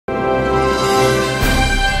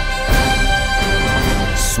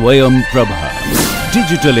Swayam Prabha.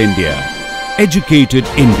 Digital India. Educated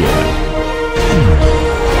India.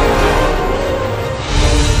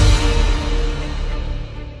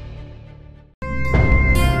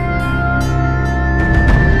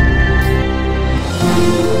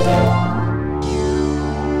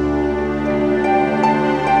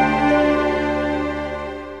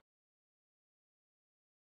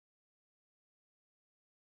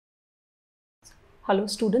 Hello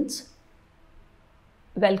students,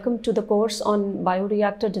 welcome to the course on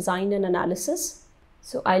bioreactor design and analysis.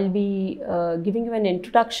 So I'll be giving you an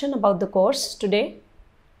introduction about the course today.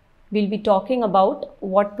 We'll be talking about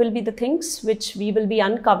what will be the things which we will be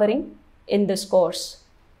uncovering in this course.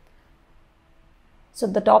 So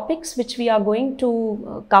the topics which we are going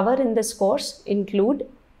to cover in this course include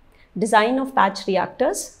design of batch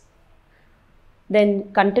reactors,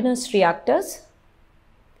 then continuous reactors,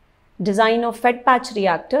 design of fed batch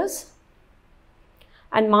reactors,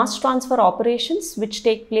 and mass transfer operations which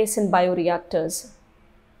take place in bioreactors.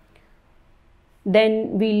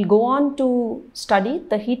 Then we'll go on to study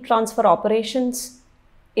the heat transfer operations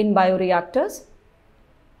in bioreactors,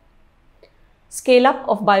 scale up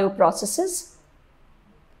of bioprocesses,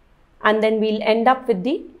 and then we'll end up with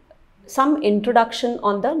some introduction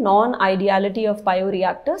on the non-ideality of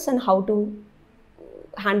bioreactors and how to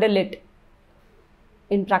handle it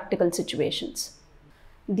in practical situations.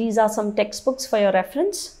 These are some textbooks for your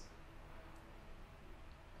reference.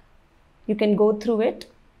 You can go through it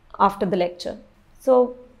after the lecture.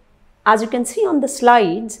 So, as you can see on the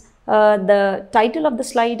slides, the title of the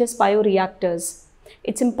slide is Bioreactors.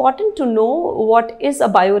 It's important to know what is a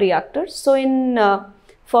bioreactor. So, in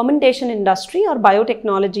fermentation industry or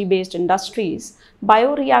biotechnology based industries,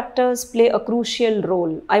 bioreactors play a crucial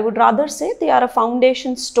role. I would rather say they are a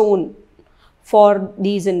foundation stone for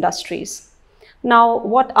these industries. Now,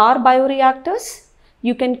 what are bioreactors?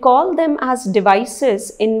 You can call them as devices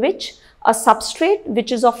in which a substrate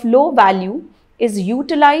which is of low value is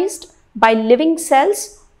utilized by living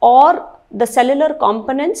cells or the cellular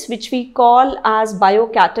components which we call as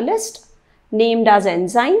biocatalyst, named as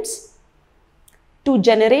enzymes, to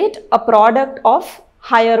generate a product of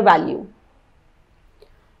higher value.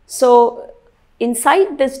 So,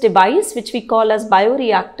 inside this device which we call as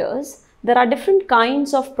bioreactors, there are different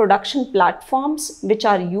kinds of production platforms which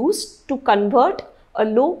are used to convert a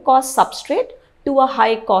low-cost substrate to a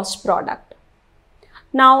high-cost product.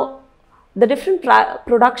 Now, the different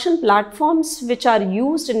production platforms which are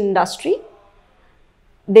used in industry,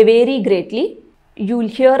 they vary greatly. You will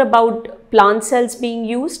hear about plant cells being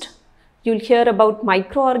used, you will hear about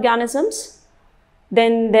microorganisms,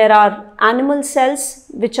 then there are animal cells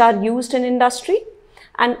which are used in industry.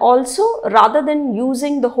 And also, rather than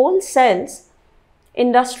using the whole cells,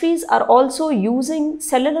 industries are also using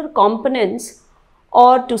cellular components,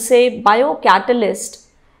 or to say biocatalysts,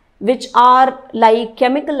 which are like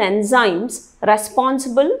chemical enzymes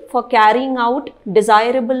responsible for carrying out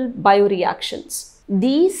desirable bioreactions.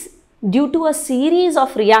 These, due to a series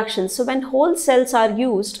of reactions, so when whole cells are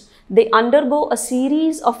used, they undergo a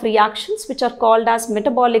series of reactions which are called as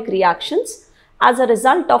metabolic reactions, as a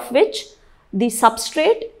result of which the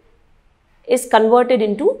substrate is converted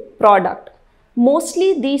into product.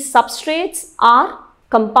 Mostly these substrates are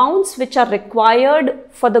compounds which are required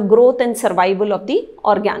for the growth and survival of the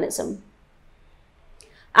organism.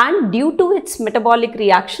 And due to its metabolic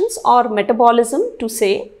reactions or metabolism, to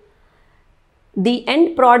say, the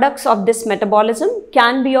end products of this metabolism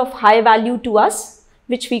can be of high value to us,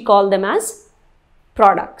 which we call them as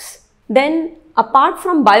products. Then, apart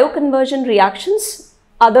from bioconversion reactions,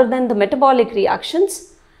 other than the metabolic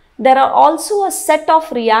reactions, there are also a set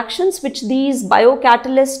of reactions which these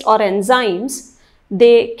biocatalysts or enzymes,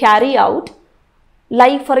 they carry out,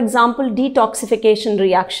 like for example detoxification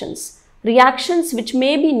reactions, reactions which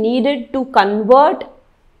may be needed to convert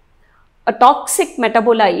a toxic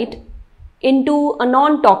metabolite into a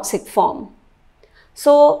non-toxic form.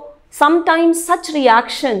 So sometimes such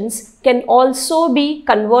reactions can also be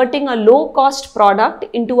converting a low-cost product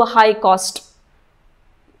into a high-cost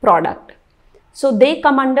product. So they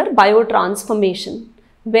come under biotransformation,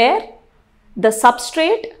 where the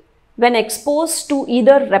substrate, when exposed to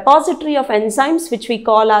either repository of enzymes which we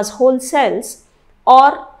call as whole cells,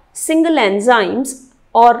 or single enzymes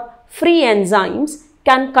or free enzymes,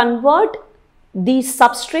 can convert these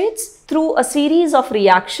substrates through a series of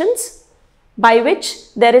reactions by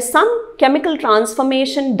which there is some chemical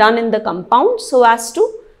transformation done in the compound so as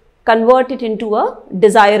to convert it into a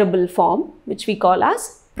desirable form, which we call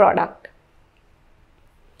as product.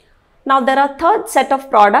 Now there are third set of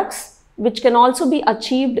products which can also be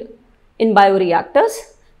achieved in bioreactors.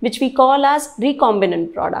 which we call as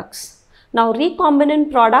recombinant products. Now,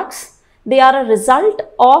 recombinant products, they are a result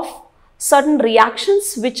of certain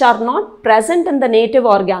reactions which are not present in the native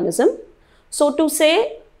organism. So to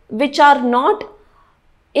say, which are not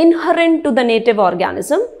inherent to the native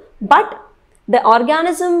organism, but the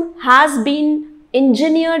organism has been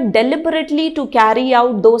engineered deliberately to carry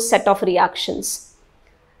out those set of reactions,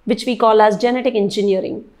 which we call as genetic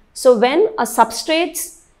engineering. So when a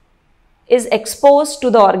substrate is exposed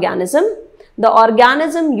to the organism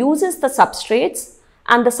uses the substrates,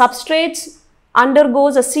 and the substrates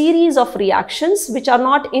undergoes a series of reactions which are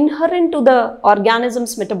not inherent to the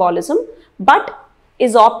organism's metabolism, but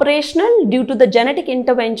is operational due to the genetic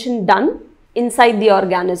intervention done inside the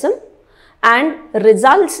organism and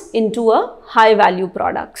results into a high value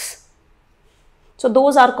products. So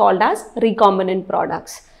those are called as recombinant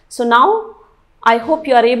products. So now I hope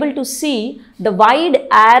you are able to see the wide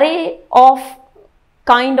array of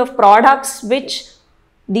kind of products which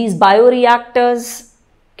these bioreactors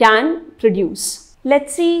can produce.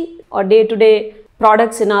 Let's see our day-to-day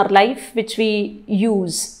products in our life which we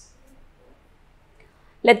use.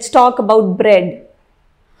 Let's talk about bread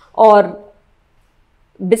or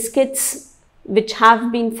biscuits which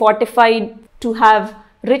have been fortified to have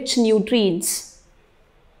rich nutrients,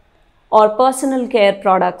 or personal care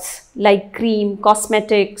products like cream,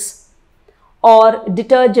 cosmetics, or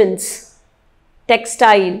detergents,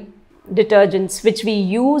 textile detergents which we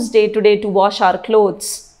use day to day to wash our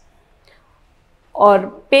clothes,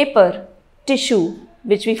 or paper, tissue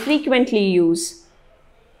which we frequently use,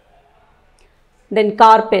 then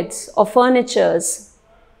carpets or furnitures,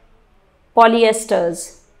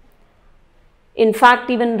 polyesters, in fact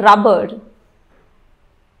even rubber,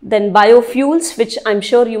 then biofuels, which I'm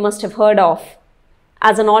sure you must have heard of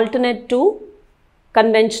as an alternate to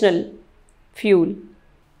conventional fuel,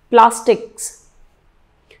 plastics.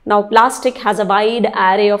 Now plastic has a wide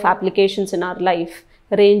array of applications in our life,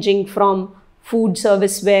 ranging from food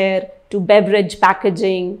serviceware to beverage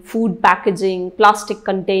packaging, food packaging, plastic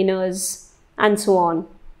containers, and so on.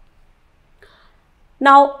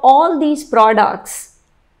 Now all these products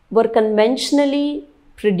were conventionally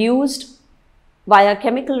produced via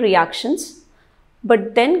chemical reactions,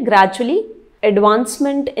 but then gradually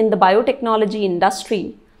advancement in the biotechnology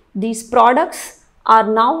industry, these products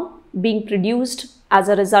are now being produced as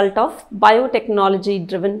a result of biotechnology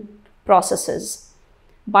driven processes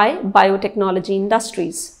by biotechnology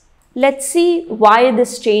industries. Let's see why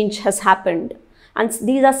this change has happened, and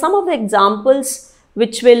these are some of the examples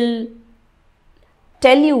which will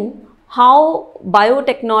tell you how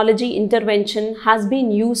biotechnology intervention has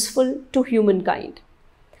been useful to humankind.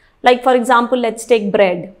 Like for example, let's take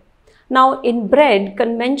bread. Now in bread,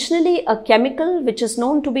 conventionally a chemical which is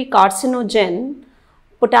known to be carcinogen,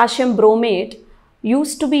 potassium bromate,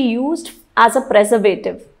 used to be used as a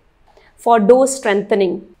preservative for dough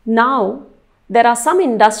strengthening. Now there are some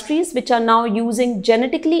industries which are now using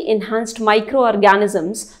genetically enhanced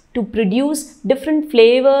microorganisms to produce different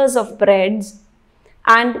flavors of breads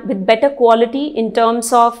and with better quality in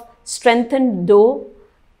terms of strengthened dough,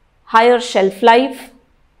 higher shelf life,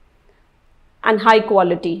 and high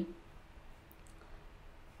quality.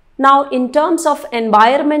 Now, in terms of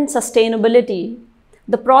environment sustainability,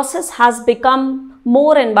 the process has become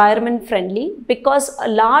more environment friendly because a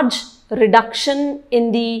large reduction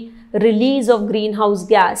in the release of greenhouse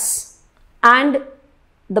gas, and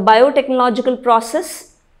the biotechnological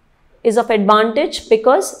process is of advantage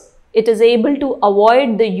because it is able to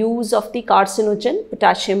avoid the use of the carcinogen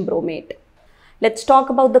potassium bromate. Let's talk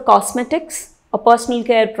about the cosmetics or personal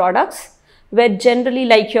care products, where generally,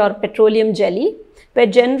 like your petroleum jelly, where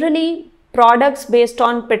generally products based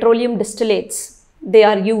on petroleum distillates, they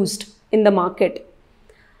are used in the market.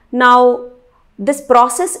 Now, this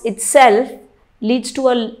process itself leads to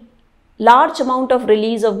a large amount of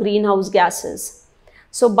release of greenhouse gases.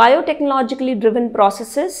 So biotechnologically driven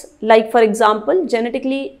processes, like for example,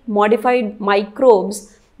 genetically modified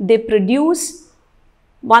microbes, they produce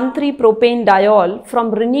 1,3-propane-diol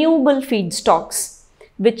from renewable feedstocks,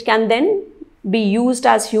 which can then be used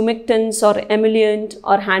as humectants or emollient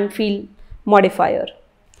or hand-feel modifier.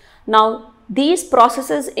 Now, these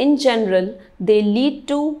processes in general, they lead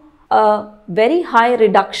to a very high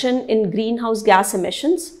reduction in greenhouse gas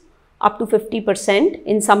emissions, up to 50%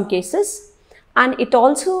 in some cases. And it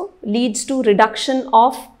also leads to reduction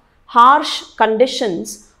of harsh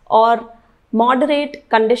conditions, or moderate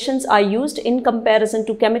conditions are used in comparison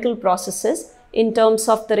to chemical processes in terms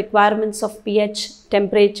of the requirements of pH,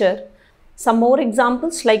 temperature. Some more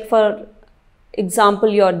examples, like for example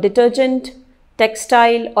your detergent,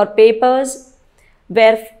 textile or papers,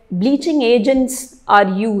 where bleaching agents are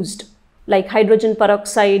used like hydrogen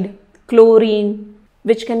peroxide, chlorine,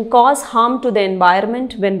 which can cause harm to the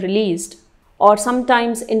environment when released. Or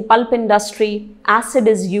sometimes in pulp industry, acid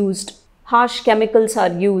is used, harsh chemicals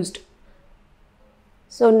are used.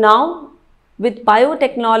 So now with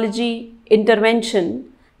biotechnology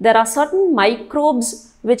intervention, there are certain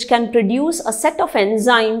microbes which can produce a set of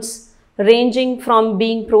enzymes ranging from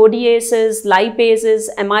being proteases, lipases,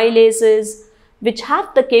 amylases, which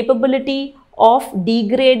have the capability of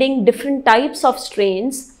degrading different types of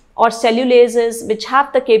strains, or cellulases which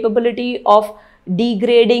have the capability of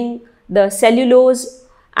degrading the cellulose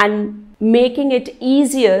and making it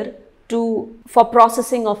easier for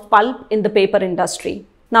processing of pulp in the paper industry.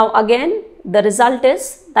 Now again, the result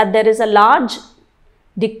is that there is a large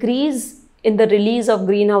decrease in the release of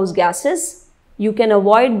greenhouse gases. You can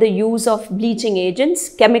avoid the use of bleaching agents,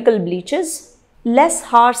 chemical bleaches. Less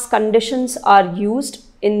harsh conditions are used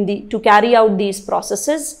to carry out these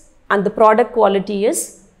processes, and the product quality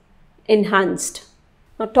is enhanced.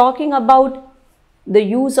 Now talking about the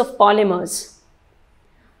use of polymers.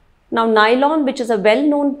 Now nylon, which is a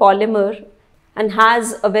well-known polymer and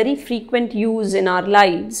has a very frequent use in our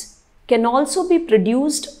lives, can also be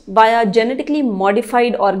produced via genetically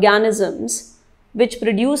modified organisms which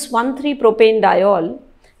produce 1,3-propane-diol,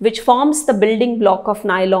 which forms the building block of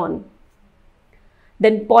nylon.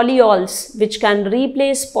 Then polyols, which can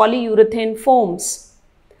replace polyurethane foams.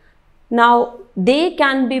 Now they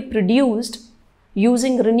can be produced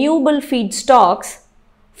using renewable feedstocks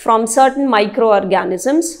from certain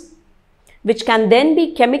microorganisms, which can then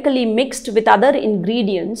be chemically mixed with other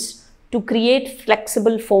ingredients to create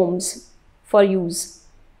flexible foams for use.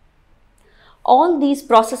 All these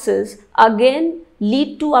processes again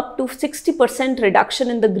lead to up to 60% reduction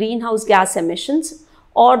in the greenhouse gas emissions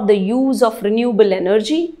or the use of renewable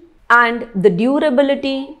energy, and the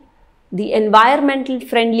durability, the environmental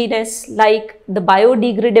friendliness like the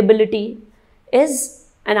biodegradability is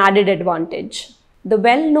an added advantage. The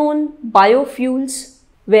well-known biofuels,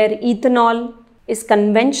 where ethanol is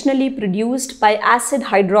conventionally produced by acid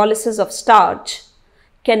hydrolysis of starch,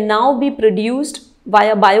 can now be produced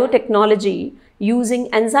via biotechnology using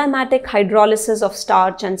enzymatic hydrolysis of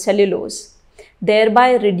starch and cellulose,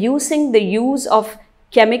 thereby reducing the use of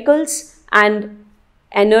chemicals and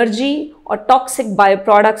energy or toxic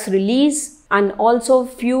byproducts release, and also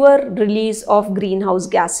fewer release of greenhouse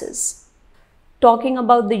gases. Talking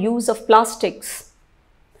about the use of plastics.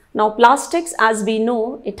 Now plastics, as we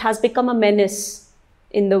know, it has become a menace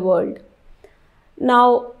in the world.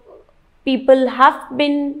 Now people have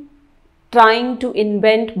been trying to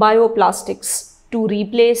invent bioplastics to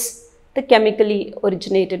replace the chemically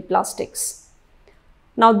originated plastics.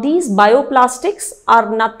 Now these bioplastics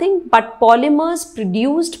are nothing but polymers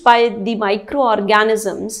produced by the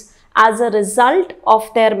microorganisms as a result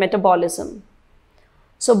of their metabolism.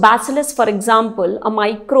 So bacillus, for example, a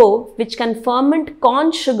microbe which can ferment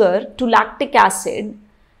corn sugar to lactic acid,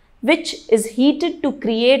 which is heated to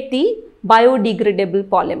create the biodegradable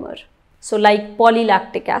polymer. So like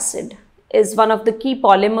polylactic acid is one of the key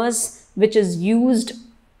polymers which is used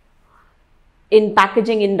in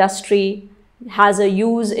packaging industry, has a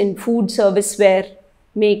use in food serviceware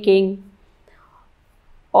making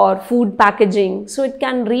or food packaging. So it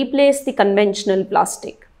can replace the conventional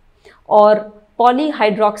plastic. Or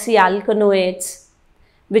polyhydroxyalkanoates,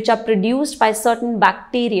 which are produced by certain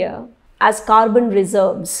bacteria as carbon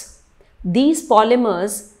reserves. These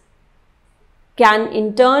polymers can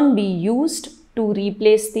in turn be used to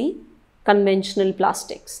replace the conventional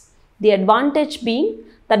plastics. The advantage being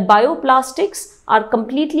that bioplastics are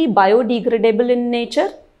completely biodegradable in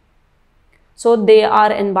nature, so they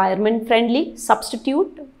are environment friendly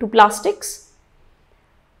substitute to plastics.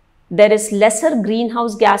 There is lesser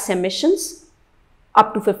greenhouse gas emissions,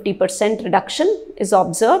 up to 50% reduction is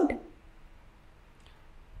observed,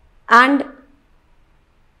 and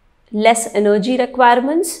less energy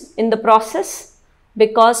requirements in the process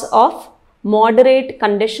because of moderate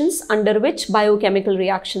conditions under which biochemical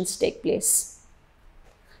reactions take place.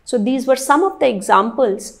 So these were some of the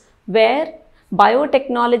examples where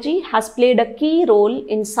biotechnology has played a key role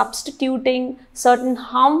in substituting certain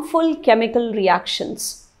harmful chemical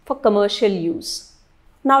reactions for commercial use.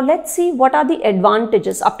 Now let's see what are the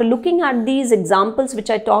advantages. After looking at these examples which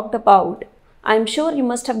I talked about, I'm sure you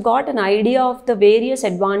must have got an idea of the various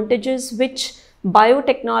advantages which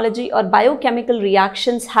biotechnology or biochemical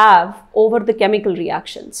reactions have over the chemical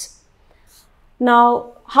reactions.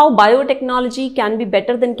 Now, how biotechnology can be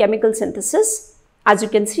better than chemical synthesis? As you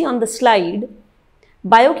can see on the slide,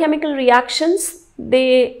 biochemical reactions,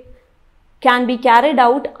 they can be carried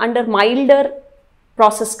out under milder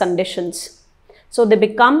process conditions. So they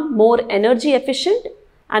become more energy efficient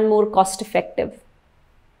and more cost effective.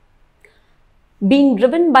 Being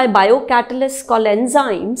driven by biocatalysts called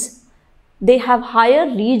enzymes, they have higher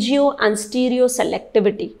regio and stereo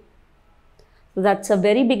selectivity. So that's a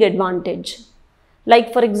very big advantage.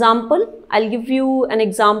 Like for example, I'll give you an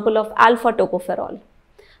example of alpha tocopherol.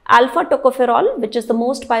 Alpha tocopherol, which is the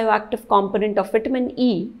most bioactive component of vitamin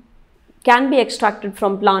E, can be extracted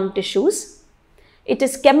from plant tissues. It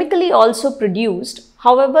is chemically also produced.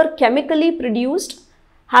 However, chemically produced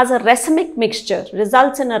has a racemic mixture,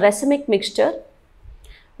 results in a racemic mixture,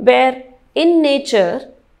 where in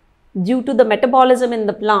nature, due to the metabolism in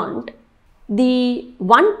the plant, the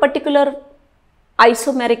one particular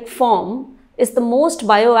isomeric form is the most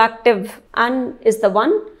bioactive and is the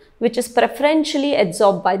one which is preferentially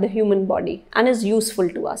absorbed by the human body and is useful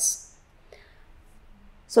to us.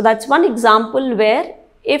 So that's one example where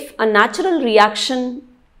if a natural reaction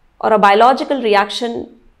or a biological reaction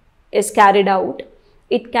is carried out,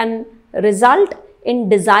 it can result in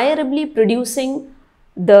desirably producing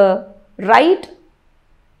the right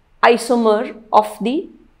isomer of the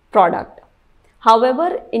product.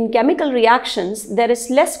 However, in chemical reactions, there is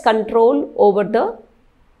less control over the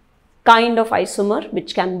kind of isomer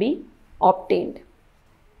which can be obtained.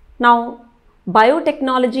 Now,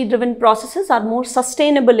 biotechnology driven processes are more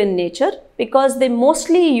sustainable in nature because they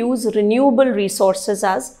mostly use renewable resources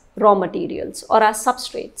as raw materials or as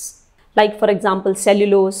substrates. Like for example,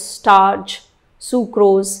 cellulose, starch,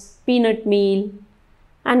 sucrose, peanut meal,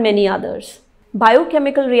 and many others.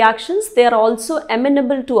 Biochemical reactions, they are also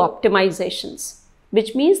amenable to optimizations,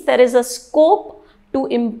 which means there is a scope to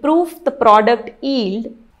improve the product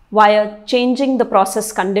yield via changing the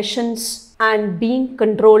process conditions and being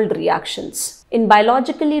controlled reactions. In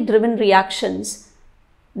biologically driven reactions,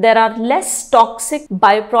 there are less toxic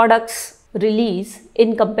byproducts release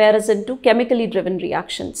in comparison to chemically driven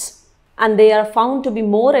reactions, and they are found to be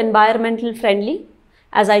more environmental friendly,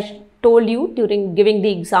 as I told you during giving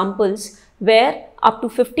the examples, where up to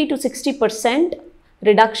 50 to 60%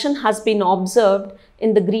 reduction has been observed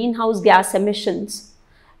in the greenhouse gas emissions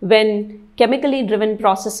when chemically driven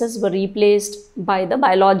processes were replaced by the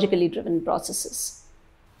biologically driven processes.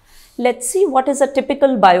 Let's see what is a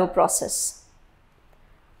typical bioprocess.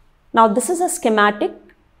 Now this is a schematic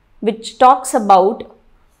which talks about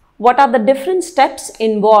what are the different steps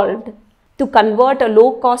involved to convert a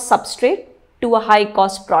low-cost substrate to a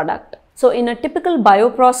high-cost product. So in a typical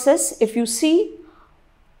bioprocess, if you see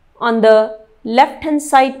on the left-hand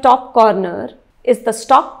side top corner is the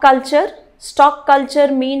stock culture. Stock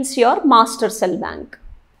culture means your master cell bank,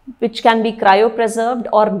 which can be cryopreserved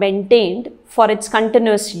or maintained for its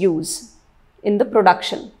continuous use in the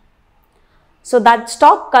production. So that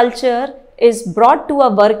stock culture is brought to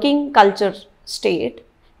a working culture state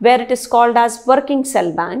where it is called as working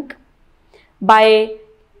cell bank by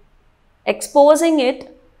exposing it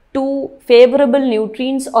to favorable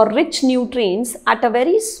nutrients or rich nutrients at a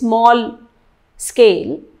very small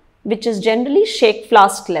scale, which is generally shake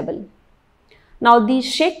flask level. Now the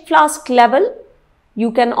shake flask level,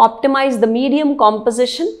 you can optimize the medium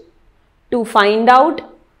composition to find out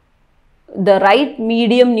the right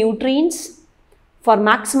medium nutrients for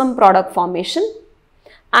maximum product formation,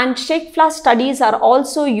 and shake flask studies are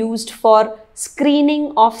also used for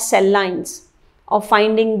screening of cell lines or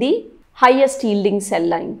finding the highest yielding cell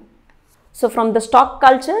line. So from the stock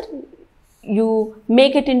culture, you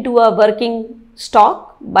make it into a working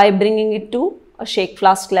stock by bringing it to a shake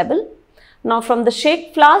flask level. Now from the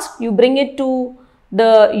shake flask, you bring it to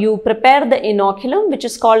you prepare the inoculum, which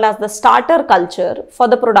is called as the starter culture for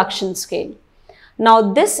the production scale.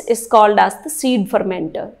 Now this is called as the seed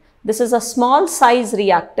fermenter. This is a small size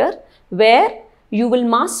reactor where you will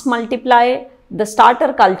mass multiply the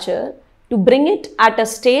starter culture to bring it at a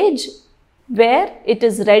stage where it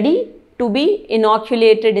is ready to be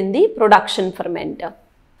inoculated in the production fermenter.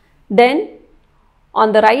 Then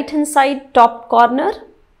on the right hand side top corner,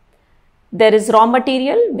 there is raw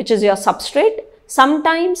material, which is your substrate.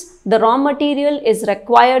 Sometimes the raw material is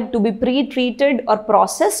required to be pre-treated or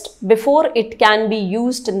processed before it can be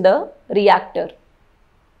used in the reactor.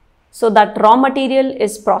 So that raw material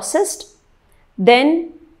is processed,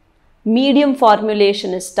 then medium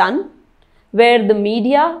formulation is done, where the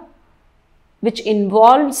media, which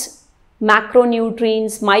involves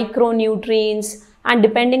macronutrients, micronutrients, and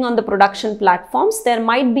depending on the production platforms, there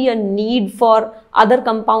might be a need for other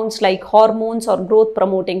compounds like hormones or growth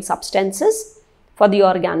promoting substances for the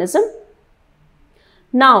organism.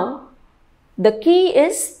 Now, the key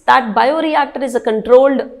is that bioreactor is a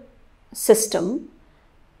controlled system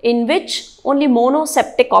in which only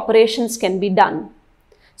monoseptic operations can be done.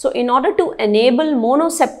 So in order to enable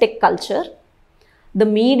monoseptic culture, the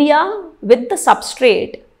media with the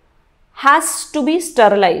substrate has to be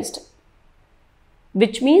sterilized,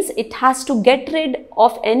 which means it has to get rid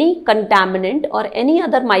of any contaminant or any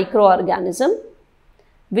other microorganism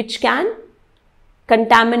which can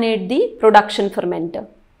contaminate the production fermenter.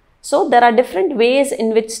 So there are different ways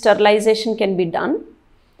in which sterilization can be done.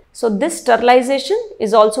 So this sterilization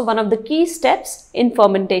is also one of the key steps in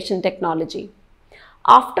fermentation technology.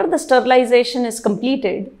 After the sterilization is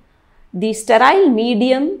completed, the sterile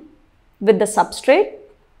medium with the substrate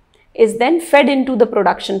is then fed into the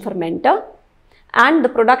production fermenter, and the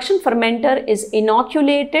production fermenter is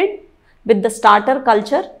inoculated with the starter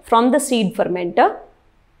culture from the seed fermenter.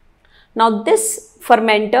 Now this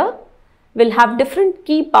fermenter will have different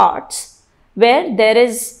key parts where there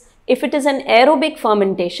is, if it is an aerobic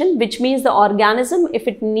fermentation, which means the organism, if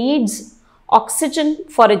it needs oxygen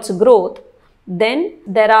for its growth, then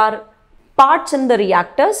there are parts in the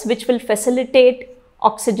reactors which will facilitate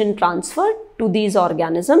oxygen transfer to these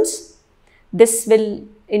organisms. This will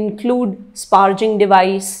include sparging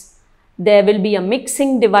device. There will be a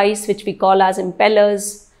mixing device which we call as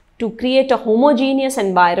impellers to create a homogeneous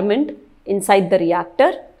environment inside the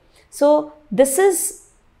reactor. So this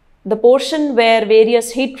is the portion where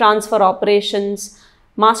various heat transfer operations,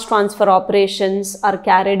 mass transfer operations are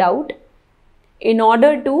carried out in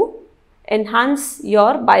order to enhance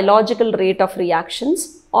your biological rate of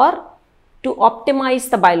reactions or to optimize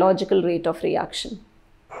the biological rate of reaction.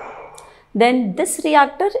 Then this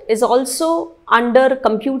reactor is also under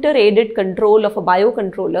computer aided control of a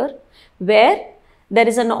biocontroller, where there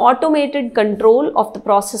is an automated control of the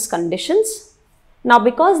process conditions. Now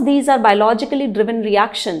because these are biologically driven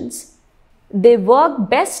reactions, they work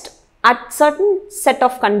best at certain set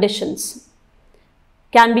of conditions,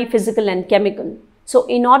 can be physical and chemical. So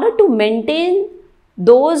in order to maintain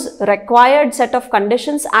those required set of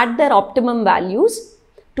conditions at their optimum values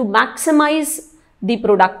to maximize the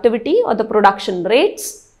productivity or the production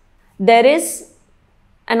rates, there is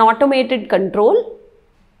an automated control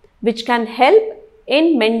which can help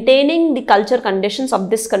in maintaining the culture conditions of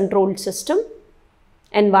this controlled system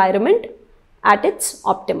environment at its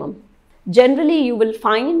optimum. Generally, you will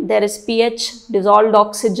find there is pH, dissolved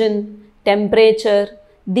oxygen, temperature.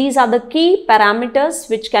 These are the key parameters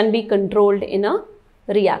which can be controlled in a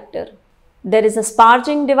reactor. There is a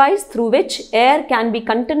sparging device through which air can be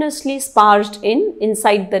continuously sparged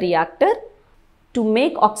inside the reactor to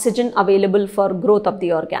make oxygen available for growth of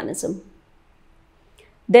the organism.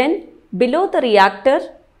 Then below the reactor,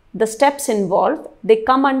 the steps involved, they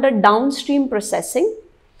come under downstream processing,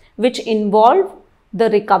 which involve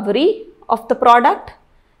the recovery of the product,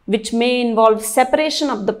 which may involve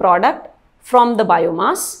separation of the product from the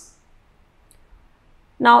biomass.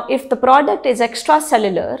 Now, if the product is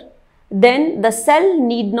extracellular, then the cell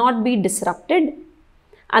need not be disrupted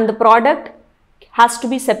and the product has to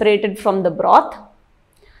be separated from the broth.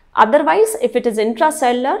 Otherwise, if it is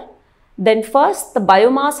intracellular, then first the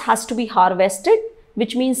biomass has to be harvested,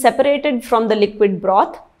 which means separated from the liquid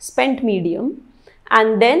broth, spent medium,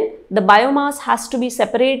 and then the biomass has to be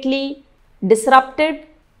separately disrupted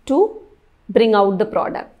to bring out the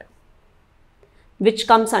product, which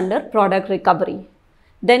comes under product recovery.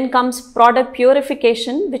 Then comes product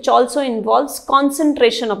purification, which also involves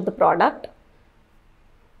concentration of the product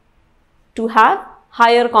to have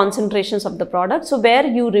higher concentrations of the product. So where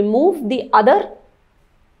you remove the other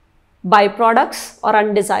byproducts or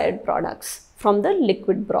undesired products from the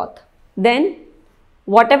liquid broth. Then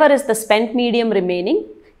whatever is the spent medium remaining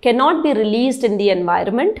cannot be released in the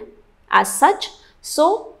environment as such.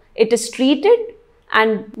 So it is treated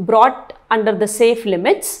and brought under the safe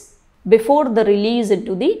limits before the release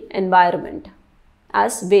into the environment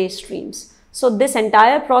as waste streams. So this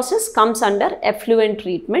entire process comes under effluent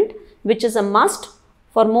treatment, which is a must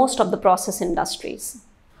for most of the process industries.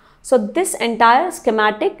 So this entire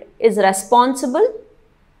schematic is responsible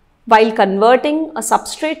while converting a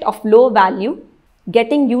substrate of low value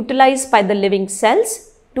getting utilized by the living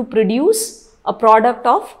cells to produce a product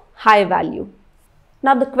of high value.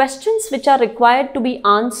 Now the questions which are required to be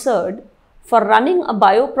answered for running a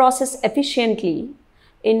bioprocess efficiently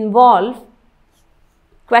involve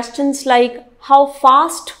questions like how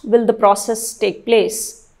fast will the process take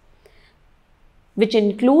place, which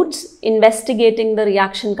includes investigating the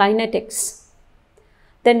reaction kinetics.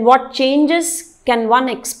 Then what changes can one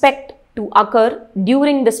expect to occur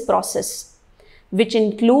during this process, which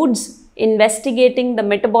includes investigating the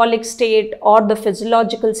metabolic state or the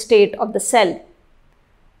physiological state of the cell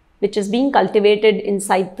which is being cultivated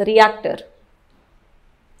inside the reactor.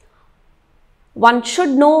 one should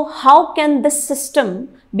know how can this system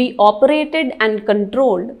be operated and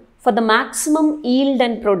controlled for the maximum yield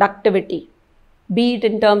and productivity, be it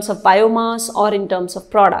in terms of biomass or in terms of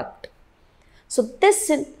product. So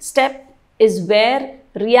this step is where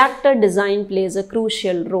reactor design plays a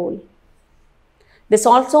crucial role. This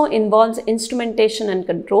also involves instrumentation and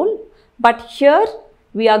control, but here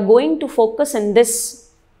we are going to focus in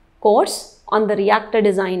this course on the reactor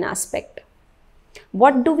design aspect.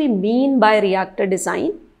 What do we mean by reactor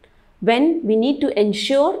design? When we need to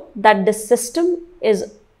ensure that the system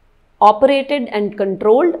is operated and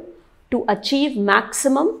controlled to achieve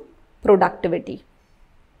maximum productivity.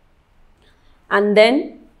 And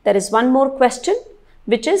then there is one more question,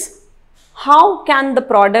 which is how can the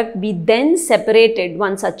product be then separated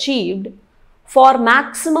once achieved for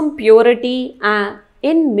maximum purity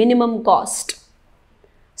in minimum cost?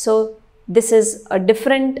 So this is a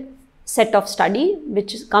different set of study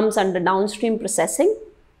which comes under downstream processing,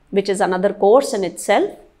 which is another course in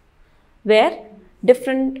itself, where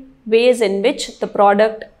different ways in which the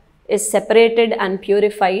product is separated and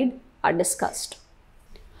purified are discussed.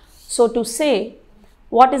 So to say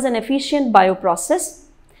what is an efficient bioprocess,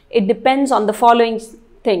 it depends on the following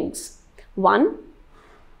things. One,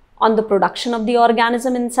 on the production of the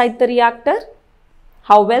organism inside the reactor,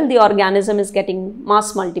 how well the organism is getting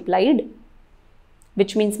mass multiplied,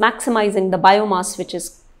 which means maximizing the biomass which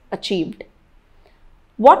is achieved.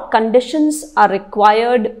 What conditions are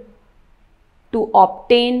required to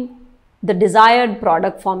obtain the desired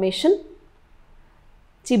product formation?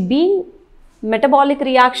 See, being metabolic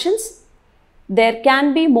reactions, there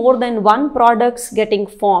can be more than one products getting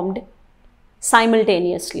formed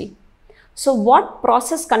simultaneously. So what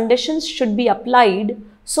process conditions should be applied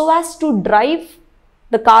so as to drive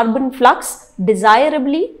the carbon flux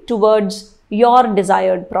desirably towards your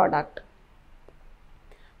desired product?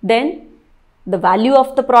 Then the value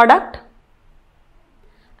of the product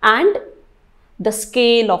and the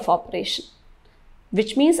scale of operation,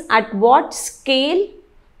 which means at what scale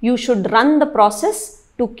you should run the process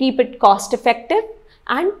to keep it cost effective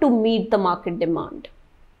and to meet the market demand.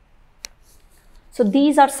 So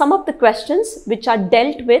these are some of the questions which are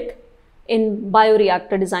dealt with in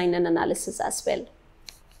bioreactor design and analysis as well.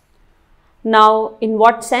 Now, in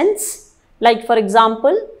what sense? Like for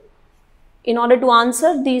example, in order to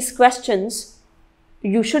answer these questions,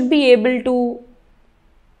 you should be able to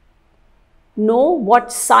know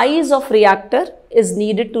what size of reactor is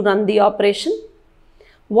needed to run the operation,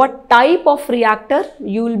 what type of reactor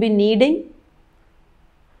you will be needing,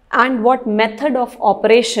 and what method of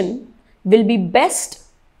operation will be best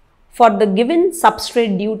for the given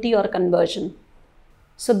substrate duty or conversion.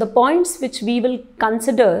 So the points which we will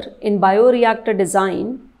consider in bioreactor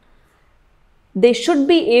design, they should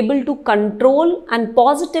be able to control and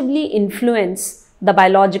positively influence the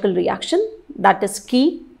biological reaction. That is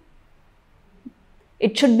key.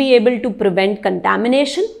 It should be able to prevent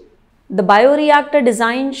contamination. The bioreactor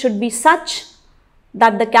design should be such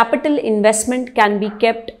that the capital investment can be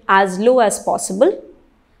kept as low as possible,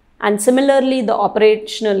 and similarly the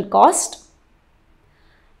operational cost.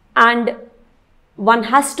 And one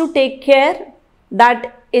has to take care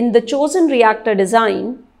that in the chosen reactor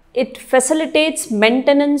design, it facilitates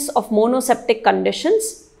maintenance of monoseptic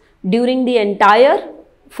conditions during the entire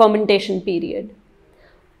fermentation period.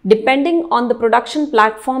 Depending on the production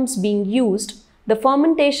platforms being used, the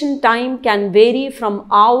fermentation time can vary from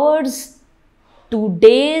hours to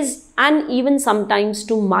days and even sometimes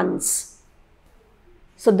to months.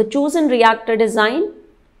 So the chosen reactor design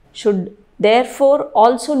should therefore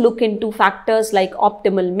also look into factors like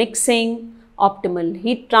optimal mixing, optimal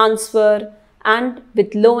heat transfer, and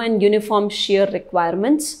with low and uniform shear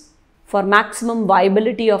requirements for maximum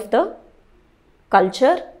viability of the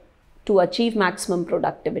culture to achieve maximum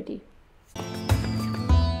productivity.